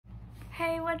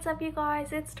Hey, what's up you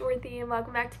guys? It's Dorothy and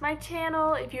welcome back to my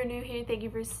channel. If you're new here, thank you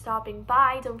for stopping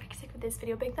by. Don't forget to give this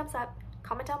video a big thumbs up.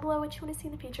 Comment down below what you want to see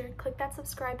in the future. Click that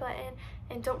subscribe button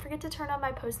and don't forget to turn on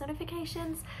my post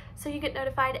notifications so you get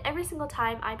notified every single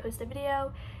time I post a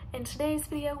video. In today's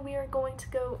video, we are going to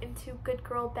go into Good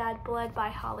Girl, Bad Blood by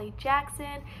Holly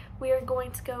Jackson. We are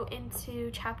going to go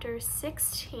into chapter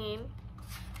 16.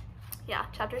 Yeah,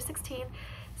 chapter 16.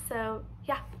 So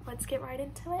yeah, let's get right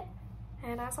into it.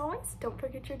 And as always, don't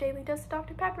forget your daily dose of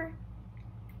Dr. Pepper.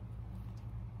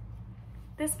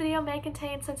 This video may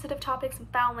contain sensitive topics and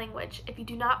foul language. If you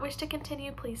do not wish to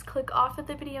continue, please click off of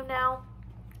the video now.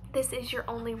 This is your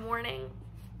only warning.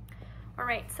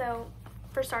 Alright, so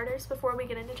for starters, before we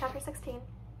get into chapter 16,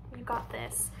 you got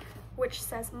this, which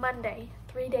says Monday,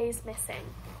 3 days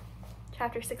missing.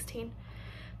 Chapter 16.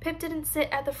 Pip didn't sit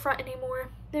at the front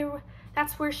anymore.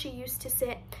 That's where she used to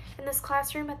sit, in this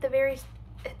classroom at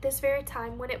this very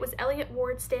time, when it was Elliot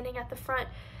Ward standing at the front,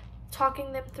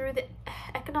 talking them through the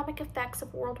economic effects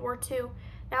of World War II.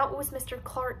 Now it was Mr.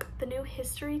 Clark, the new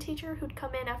history teacher who'd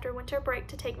come in after winter break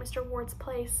to take Mr. Ward's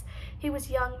place. He was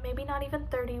young, maybe not even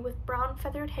 30, with brown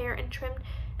feathered hair and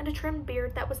a trimmed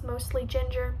beard that was mostly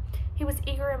ginger. He was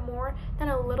eager and more than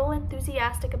a little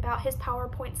enthusiastic about his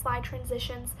PowerPoint slide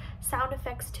transitions, sound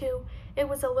effects too. It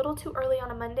was a little too early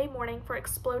on a Monday morning for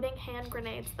exploding hand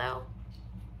grenades, though.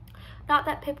 Not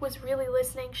that Pip was really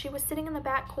listening. She was sitting in the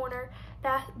back corner.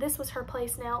 This was her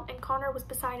place now, and Connor was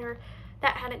beside her.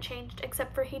 That hadn't changed,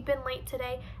 except for he'd been late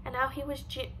today, and now he was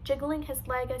jiggling his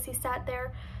leg as he sat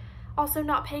there, also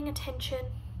not paying attention.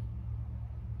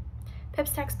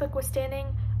 Pip's textbook was standing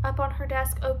up on her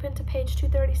desk, open to page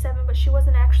 237, but she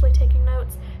wasn't actually taking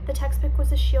notes. The textbook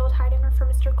was a shield hiding her from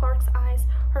Mr. Clark's eyes.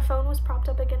 Her phone was propped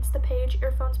up against the page,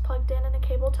 earphones plugged in, and a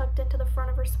cable tucked into the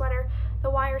front of her sweater, the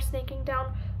wire snaking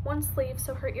down one sleeve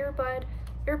so her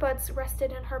earbuds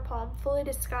rested in her palm, fully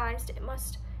disguised. It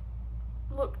must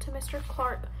look to Mr.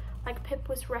 Clark like Pip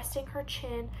was resting her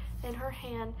chin in her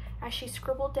hand as she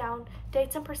scribbled down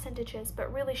dates and percentages,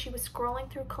 but really she was scrolling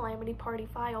through Calamity Party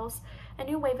files. A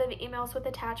new wave of emails with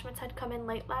attachments had come in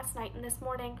late last night and this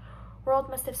morning. Word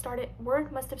must have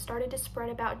started to spread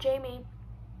about Jamie,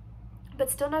 but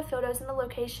still no photos in the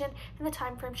location and the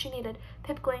time frame she needed.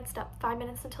 Pip glanced up. 5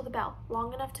 minutes until the bell,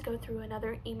 long enough to go through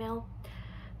another email.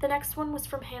 The next one was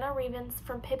from Hannah Revens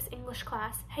from Pip's English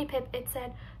class. Hey Pip, it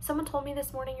said, someone told me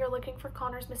this morning you're looking for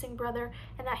Connor's missing brother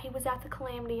and that he was at the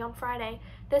Calamity on Friday.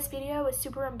 This video is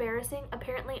super embarrassing.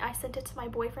 Apparently I sent it to my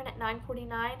boyfriend at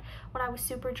 9:49 when I was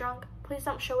super drunk. Please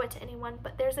don't show it to anyone,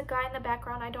 but there's a guy in the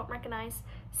background I don't recognize.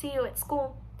 See you at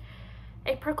school.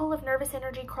 A prickle of nervous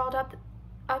energy crawled up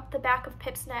the back of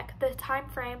Pip's neck. The time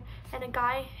frame and a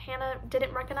guy Hannah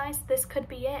didn't recognize. This could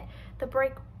be it. The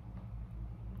break.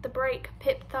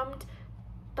 Pip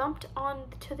thumped on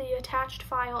to the attached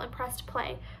file and pressed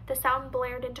play. The sound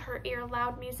blared into her ear,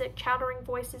 loud music, chattering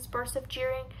voices, bursts of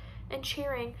jeering and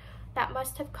cheering that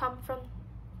must have come from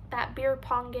that beer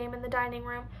pong game in the dining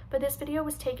room. But this video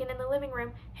was taken in the living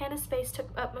room. Hannah's face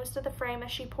took up most of the frame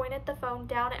as she pointed the phone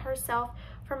down at herself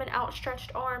from an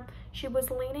outstretched arm. She was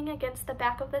leaning against the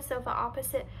back of the sofa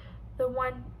opposite the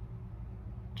one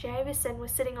Javison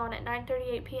was sitting on at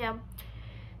 9:38 p.m.,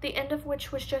 the end of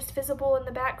which was just visible in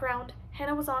the background.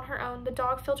 Hannah was on her own. The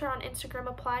dog filter on Instagram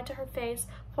applied to her face.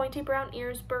 Pointy brown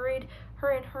ears buried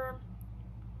her in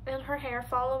her hair,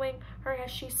 following her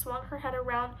as she swung her head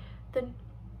around.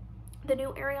 The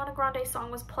new Ariana Grande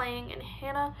song was playing, and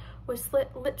Hannah was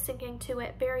lip-syncing to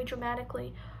it very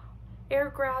dramatically. Air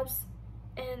grabs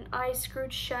and eyes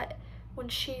screwed shut when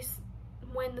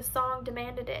the song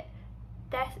demanded it.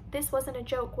 This wasn't a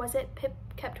joke, was it? Pip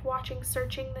kept watching,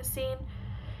 searching the scene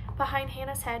behind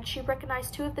Hannah's head. She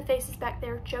recognized two of the faces back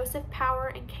there, Joseph Power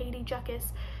and Katie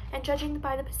Juckus, and judging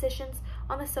by the positions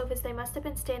on the sofas, they must have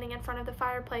been standing in front of the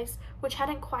fireplace, which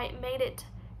hadn't quite made it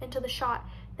into the shot.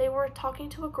 They were talking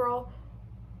to a girl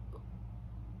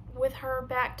with her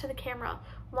back to the camera.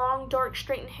 Long, dark,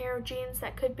 straightened hair, jeans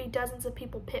that could be dozens of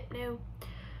people, Pip knew.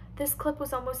 This clip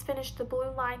was almost finished, the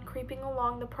blue line creeping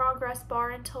along the progress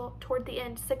bar until toward the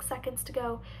end, 6 seconds to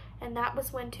go. And that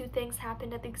was when two things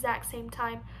happened at the exact same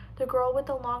time. The girl with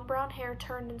the long brown hair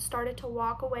turned and started to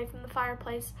walk away from the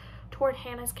fireplace toward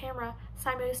Hannah's camera.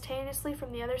 Simultaneously,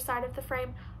 from the other side of the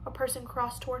frame, a person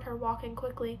crossed toward her, walking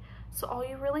quickly. So all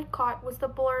you really caught was the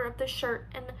blur of the shirt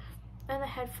and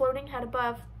the floating head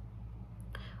above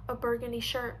a burgundy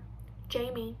shirt.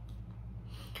 Jamie.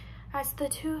 As the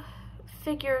two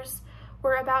figures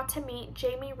were about to meet,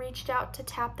 Jamie reached out to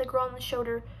tap the girl on the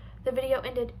shoulder. The video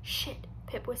ended. Shit,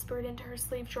 Pip whispered into her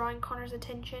sleeve, drawing Connor's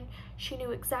attention. She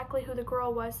knew exactly who the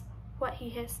girl was. What, he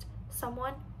hissed.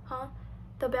 Someone? Huh?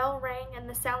 The bell rang and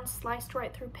the sound sliced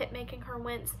right through Pip, making her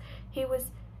wince.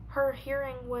 Her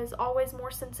hearing was always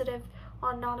more sensitive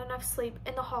on not enough sleep.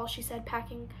 In the hall, she said,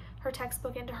 packing her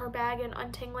textbook into her bag and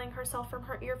untangling herself from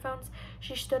her earphones.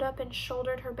 She stood up and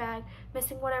shouldered her bag,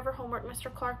 missing whatever homework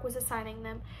Mr. Clark was assigning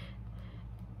them.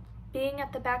 Being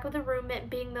at the back of the room meant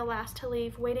being the last to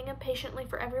leave. Waiting impatiently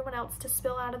for everyone else to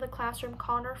spill out of the classroom,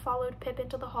 Connor followed Pip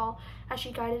into the hall as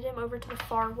she guided him over to the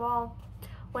far wall.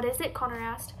 "What is it?" Connor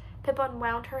asked. Pip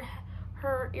unwound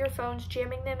her earphones,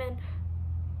 jamming them in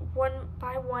one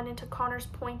by one into Connor's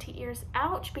pointy ears.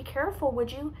 "Ouch! Be careful,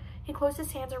 would you?" He closed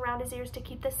his hands around his ears to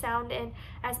keep the sound in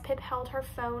as Pip held her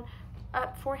phone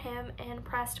up for him and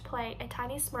pressed play. A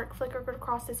tiny smirk flickered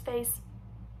across his face.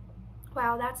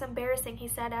 "Wow, that's embarrassing," he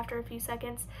said after a few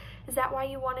seconds. "Is that why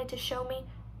you wanted to show me?"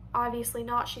 "Obviously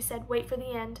not," she said. "Wait for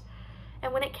the end."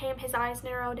 And when it came, his eyes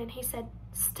narrowed and he said,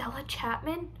 "Stella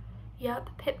Chapman?" "Yup."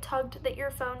 Pip tugged the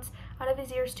earphones out of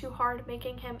his ears too hard,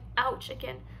 making him ouch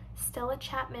again. "Stella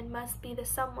Chapman must be the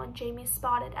someone Jamie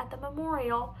spotted at the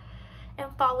memorial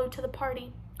and followed to the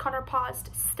party." Connor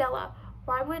paused. "Stella?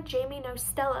 Why would Jamie know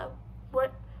Stella?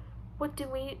 What do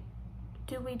we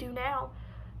do now?"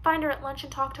 "Find her at lunch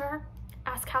and talk to her.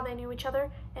 Ask how they knew each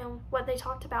other and what they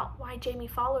talked about, why Jamie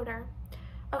followed her."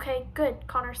 "Okay, good,"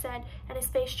 Connor said, and his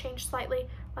face changed slightly,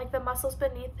 like the muscles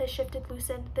beneath his shifted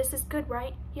loosened. "This is good,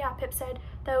 right?" "Yeah," Pip said,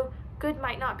 though good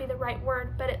might not be the right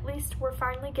word, but at least we're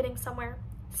finally getting somewhere.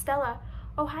 "Stella."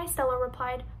 "Oh, hi," Stella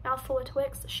replied, mouth full of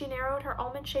Twix. She narrowed her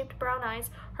almond-shaped brown eyes,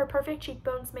 her perfect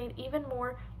cheekbones made even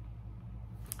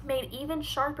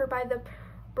sharper by the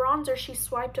bronzer she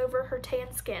swiped over her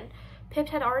tan skin. Pip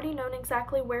had already known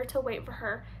exactly where to wait for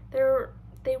her.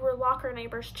 They were locker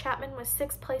neighbors. Chapman was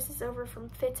 6 places over from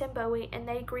Fitz and Bowie, and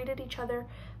they greeted each other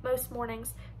most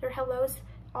mornings, their hellos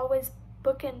always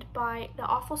bookended by the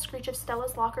awful screech of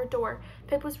Stella's locker door.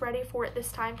 Pip was ready for it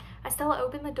this time. As Stella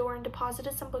opened the door and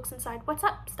deposited some books inside. "What's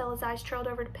up?" Stella's eyes trailed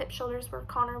over to Pip's shoulders where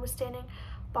Connor was standing,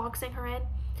 boxing her in.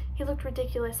 He looked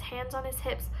ridiculous, hands on his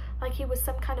hips, like he was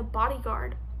some kind of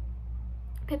bodyguard.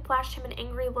 Pip flashed him an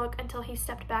angry look until he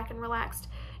stepped back and relaxed.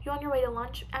 "You on your way to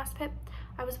lunch?" asked Pip.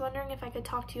 "I was wondering if I could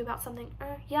talk to you about something."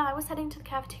 Yeah, I was heading to the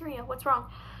cafeteria. What's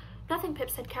wrong?" "Nothing," Pip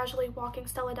said casually, walking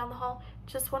Stella down the hall.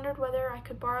 "Just wondered whether I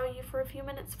could borrow you for a few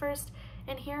minutes first."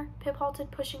 "In here?" Pip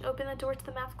halted, pushing open the door to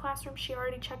the math classroom she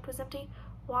already checked was empty.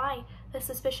 "Why?" The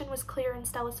suspicion was clear in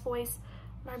Stella's voice.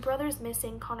 "My brother's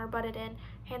missing," Connor butted in,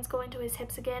 hands going to his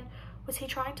hips again. Was he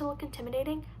trying to look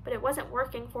intimidating? But it wasn't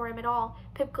working for him at all.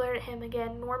 Pip glared at him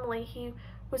again. Normally, he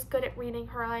was good at reading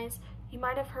her eyes. "You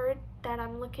might have heard that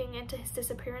I'm looking into his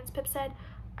disappearance," Pip said.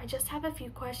 "I just have a few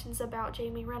questions about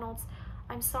Jamie Reynolds."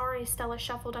 "I'm sorry," Stella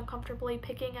shuffled uncomfortably,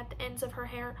 picking at the ends of her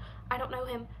hair. "I don't know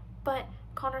him." "But,"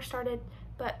 Connor started,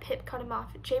 but Pip cut him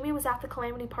off. "Jamie was at the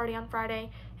Calamity party on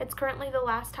Friday. It's currently the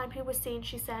last time he was seen,"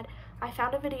 she said. "I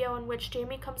found a video in which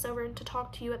Jamie comes over to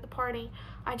talk to you at the party.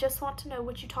 I just want to know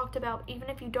what you talked about, even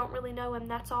if you don't really know him,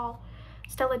 that's all."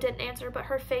 Stella didn't answer, but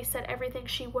her face said everything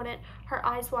she wouldn't, her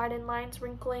eyes widened, lines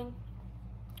wrinkling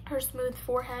her smooth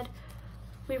forehead.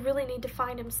 "We really need to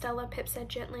find him, Stella," Pip said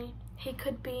gently. "He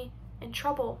could be in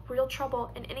trouble, real trouble,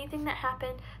 and anything that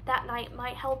happened that night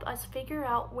might help us figure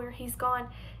out where he's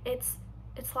gone. It's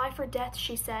life or death,"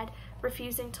 she said,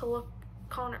 refusing to look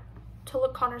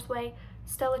Connor's way.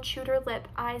 Stella chewed her lip,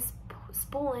 eyes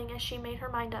spooling as she made her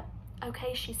mind up.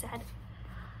 "Okay," she said.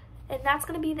 And that's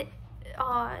going to be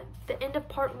the end of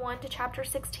part 1 to chapter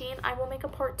 16. I will make a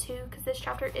part 2 because this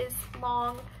chapter is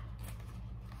long.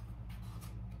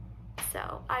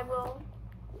 So I will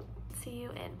see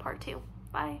you in part 2.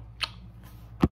 Bye.